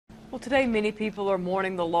Well, today many people are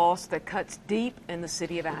mourning the loss that cuts deep in the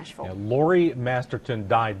city of Asheville. Yeah, Laurey Masterton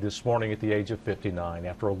died this morning at the age of 59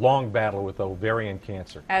 after a long battle with ovarian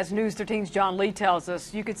cancer. As News 13's John Lee tells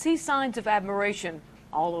us, you could see signs of admiration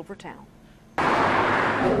all over town.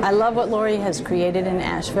 I love what Laurey has created in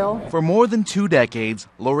Asheville. For more than 2 decades,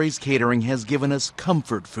 Laurey's Catering has given us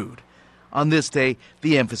comfort food. On this day,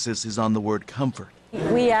 the emphasis is on the word comfort.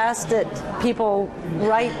 We asked that people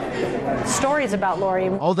write stories about Laurey.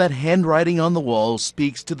 All that handwriting on the wall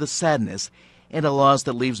speaks to the sadness and a loss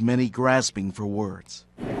that leaves many grasping for words.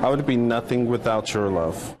 I would be nothing without your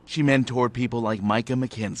love. She mentored people like Micah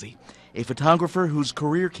Mackenzie, a photographer whose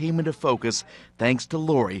career came into focus thanks to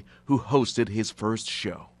Laurey, who hosted his first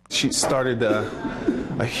show. She started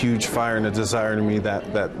a huge fire and a desire in me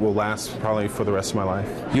that will last probably for the rest of my life.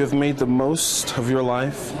 You have made the most of your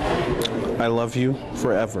life. I love you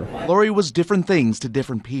forever. Laurey was different things to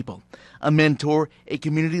different people. A mentor, a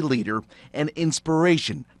community leader, an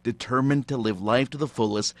inspiration determined to live life to the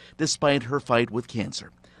fullest despite her fight with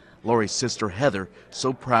cancer. Laurey's sister Heather,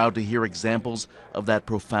 so proud to hear examples of that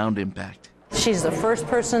profound impact. She's the first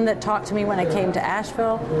person that talked to me when I came to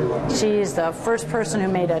Asheville. She's the first person who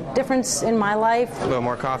made a difference in my life. A little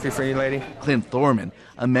more coffee for you, lady. Clint Thorman,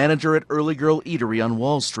 a manager at Early Girl Eatery on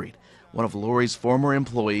Wall Street, one of Laurey's former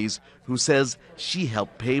employees, who says she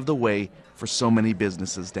helped pave the way for so many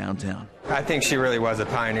businesses downtown. I think she really was a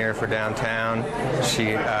pioneer for downtown. She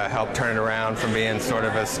helped turn it around from being sort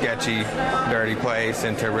of a sketchy, dirty place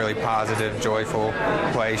into a really positive, joyful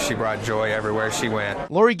place. She brought joy everywhere she went.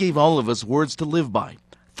 Laurey gave all of us words to live by,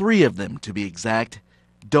 3 of them to be exact.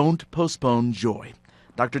 Don't postpone joy.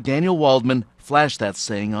 Dr. Daniel Waldman flashed that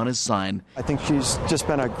saying on his sign. I think she's just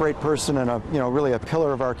been a great person and really a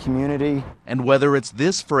pillar of our community. And whether it's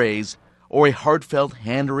this phrase or a heartfelt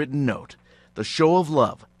handwritten note, the show of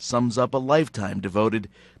love sums up a lifetime devoted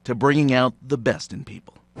to bringing out the best in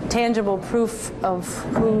people. Tangible proof of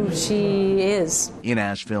who she is. In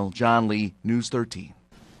Asheville, John Lee, News 13.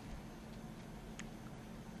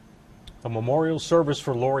 A memorial service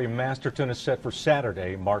for Laurey Masterton is set for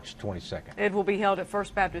Saturday, March 22nd. It will be held at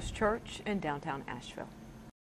First Baptist Church in downtown Asheville.